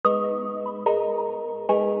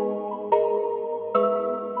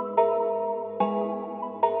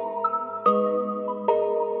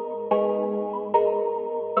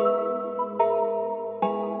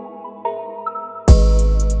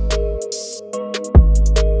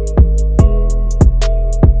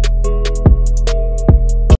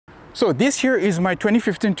So this here is my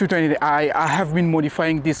 2015 220i. I have been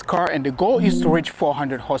modifying this car and the goal is to reach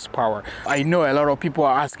 400 horsepower. I know a lot of people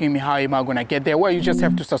are asking me how am I gonna get there. Well, you just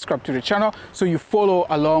have to subscribe to the channel so you follow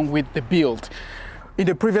along with the build. In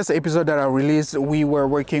the previous episode that I released, we were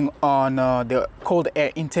working on the cold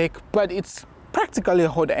air intake, but it's practically a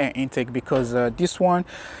hot air intake because this one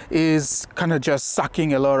is kind of just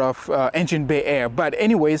sucking a lot of engine bay air. But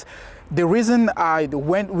anyways, the reason I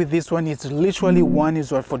went with this one is literally one is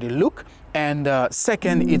for the look, and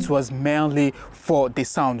second it was mainly for the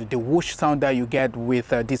sound, the whoosh sound that you get with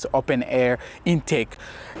this open air intake.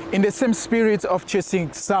 In the same spirit of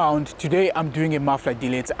chasing sound, today I'm doing a muffler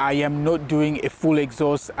delete. I am not doing a full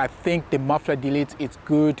exhaust. I think the muffler delete is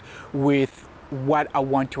good with what I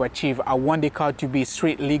want to achieve. I want the car to be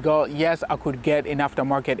street legal. Yes, I could get an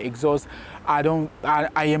aftermarket exhaust. I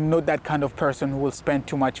am not that kind of person who will spend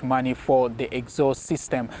too much money for the exhaust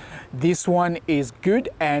system. This one is good,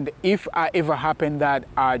 and if I ever happen that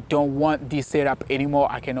I don't want this setup anymore,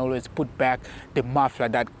 I can always put back the muffler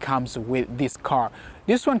that comes with this car.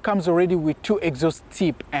 This one comes already with 2 exhaust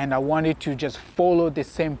tips, and I wanted to just follow the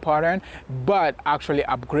same pattern but actually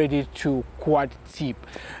upgrade it to quad tip,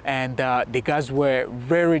 and the guys were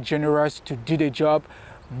very generous to do the job.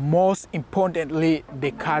 Most importantly,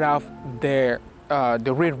 they cut off the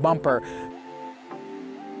rear bumper.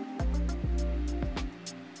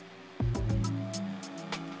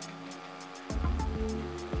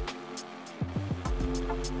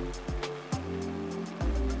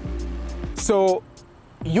 So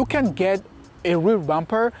you can get a rear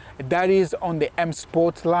bumper that is on the M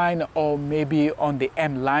Sport line or maybe on the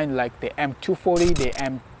M line, like the M240, the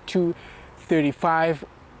M235.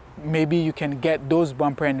 Maybe you can get those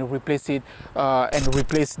bumper and replace it and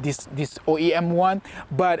replace this OEM one,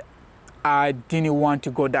 but I didn't want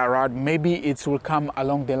to go that route. Maybe it will come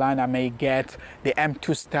along the line. I may get the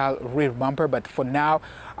M2 style rear bumper, but for now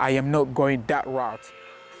I am not going that route.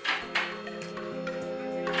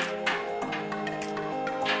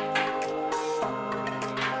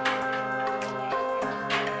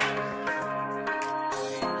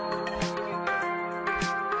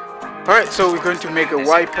 Alright, so we're going to make a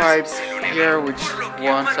Y pipe here, which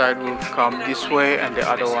one side will come this way and the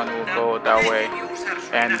other one will go that way.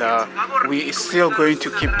 And we're still going to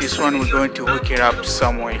keep this one. We're going to hook it up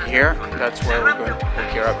somewhere here. That's where we're going to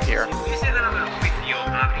hook it up here.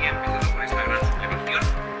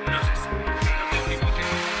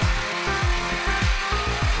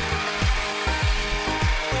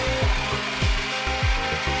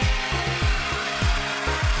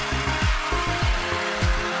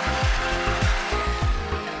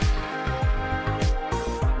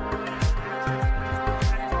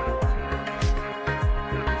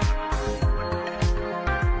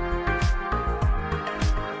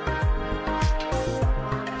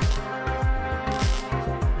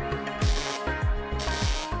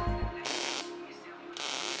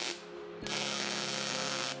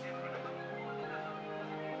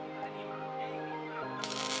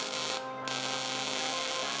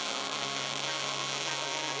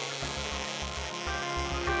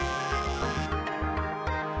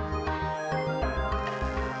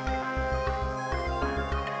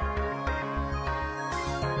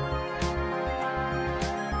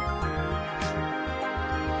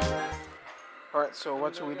 Alright, so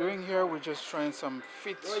what we're doing here, we're just trying some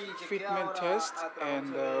fitment test,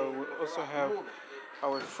 and we also have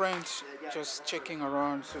our friends just checking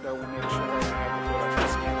around so that we make sure that we have a good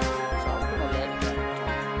assessment. So I'm gonna let them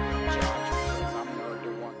judge because I'm not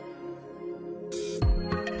the one.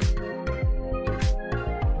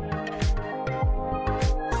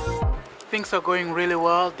 Things are going really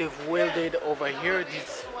well. They've welded over here.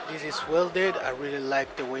 This is welded. I really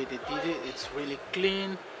like the way they did it. It's really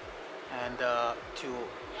clean. And to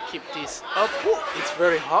keep this up, it's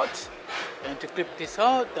very hot, and to clip this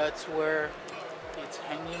out, that's where it's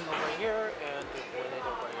hanging over here, and they put it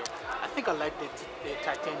over here. I think I like the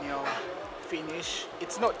titanium finish.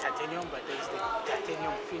 It's not titanium, but there's the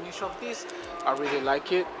titanium finish of this. I really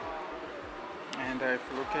like it, and if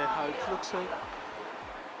you look at how it looks like,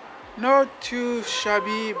 not too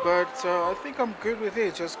shabby, but I think I'm good with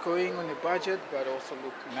it. Just going on a budget, but also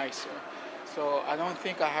look nicer. So I don't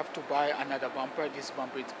think I have to buy another bumper. This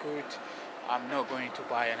bumper is good. I'm not going to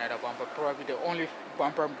buy another bumper. Probably the only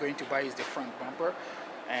bumper I'm going to buy is the front bumper,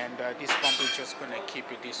 and this bumper is just going to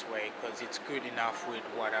keep it this way because it's good enough with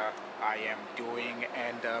what I am doing.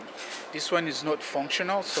 And this one is not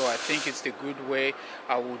functional, so I think it's the good way.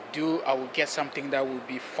 I would get something that would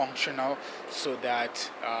be functional so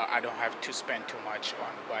that I don't have to spend too much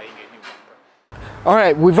on buying a new bumper. All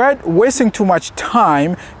right, without wasting too much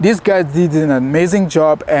time, these guys did an amazing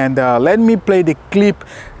job, and let me play the clip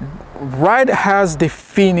right as they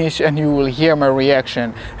finish, and you will hear my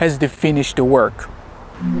reaction as they finish the work.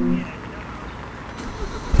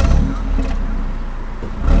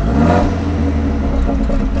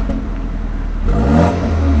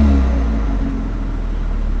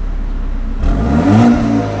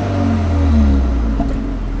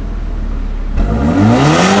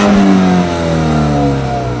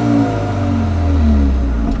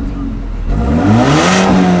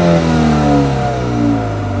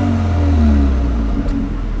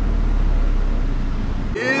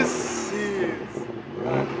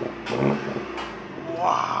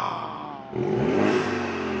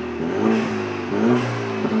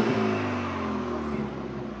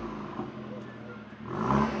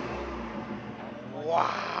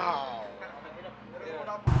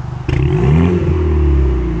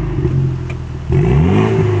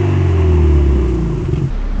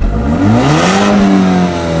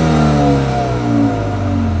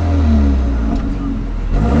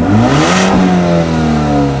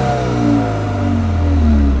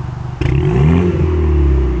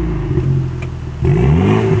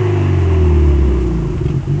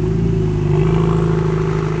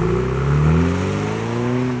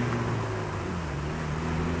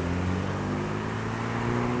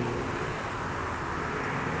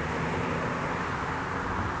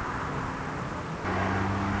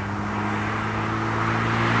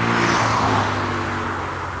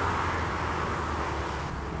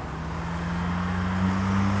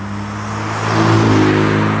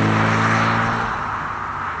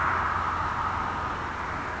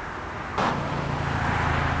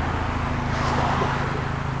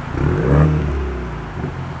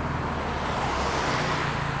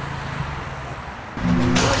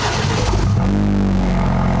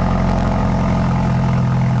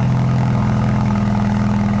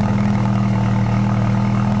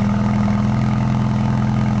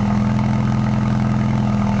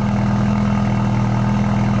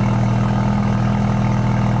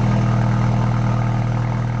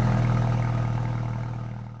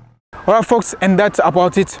 Alright folks, and that's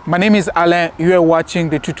about it. My name is Alain, you are watching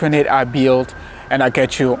the 228i build, and I'll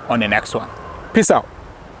catch you on the next one. Peace out.